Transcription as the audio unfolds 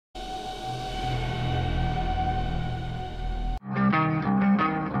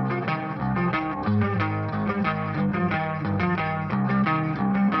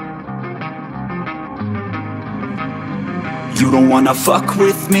You don't wanna fuck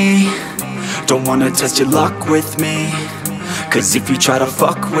with me, don't wanna test your luck with me. Cause if you try to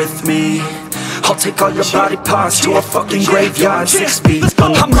fuck with me, I'll take all your body parts to a fucking graveyard 6 feet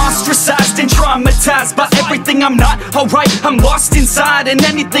underground. I'm ostracized and traumatized by everything I'm not alright. I'm lost inside, and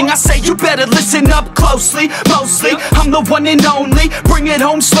anything I say you better listen up closely. Mostly, I'm the one and only, bring it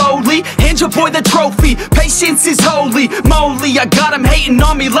home slowly. Hand your boy the trophy, patience is holy moly. I got him hating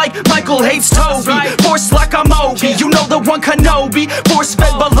on me like Michael hates Toby. Force like I'm Obi, you know the one Kenobi.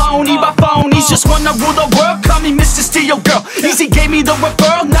 Force-fed baloney by phonies, just wanna rule the world, call me Mr. Steel Girl. Easy gave me the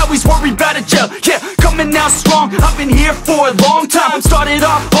referral, now he's worried about a jail. Yeah, coming out strong, I've been here for a long time. Started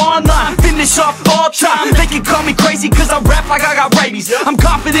off online, finish off all time. They can call me crazy cause I rap like I got rabies. I'm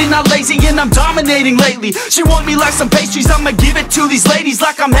confident, not lazy, and I'm dominating lately. She want me like some pastries, I'ma give it to these ladies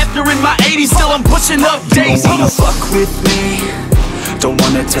like I'm Hefner in my 80s. Still I'm pushing up daisies. You don't wanna fuck with me, don't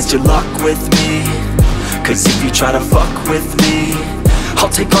wanna test your luck with me. Cause if you try to fuck with me, I'll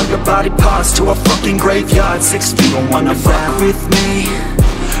take all your body parts to a fucking graveyard 6 feet. You don't wanna fuck with me,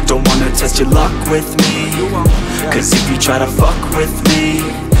 don't wanna test your luck with me. Cause if you try to fuck with me,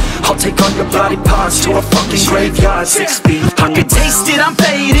 I'll take all your body parts to a fucking graveyard 6 feet. I can taste it, I'm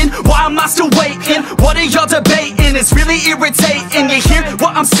fading, why am I still waiting? What are y'all debating? It's really irritating. You hear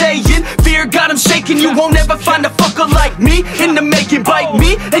what I'm saying? Fear got him shaking. You won't ever find a fucker like me in the making. Bite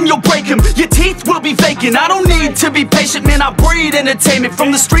me and you'll break him, your teeth will be vacant. I don't need to be patient, man, I breed entertainment.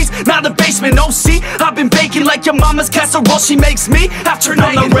 From the streets, not the basement. Oh see, I've been baking like your mama's casserole. She makes me after turn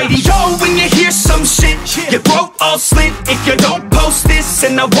on the radio. When you hear some shit, your throat all slit. If you don't post this,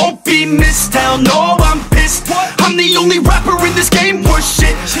 and I won't be missed. Hell no, I'm pissed. I'm the only rapper in this game worth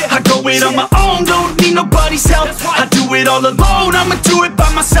shit. I go it on my own, don't need nobody's help. I do it all alone, I'ma do it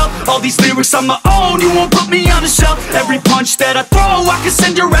by myself. All these lyrics on my own, you won't put me on the shelf. Every punch that I throw, I can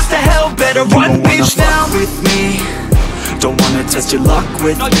send your ass to hell. Better run, bitch, now with me, don't wanna test your luck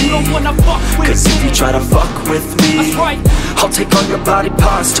with me. Cause if you try to fuck with me, I'll take all your body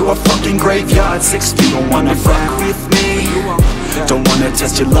parts to a fucking graveyard 6 feet. You don't wanna fuck with me, don't wanna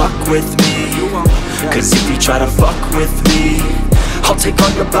test your luck with me. Cause if you try to fuck with me, I'll take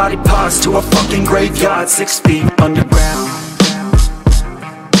all your body parts to a fucking graveyard 6 feet underground.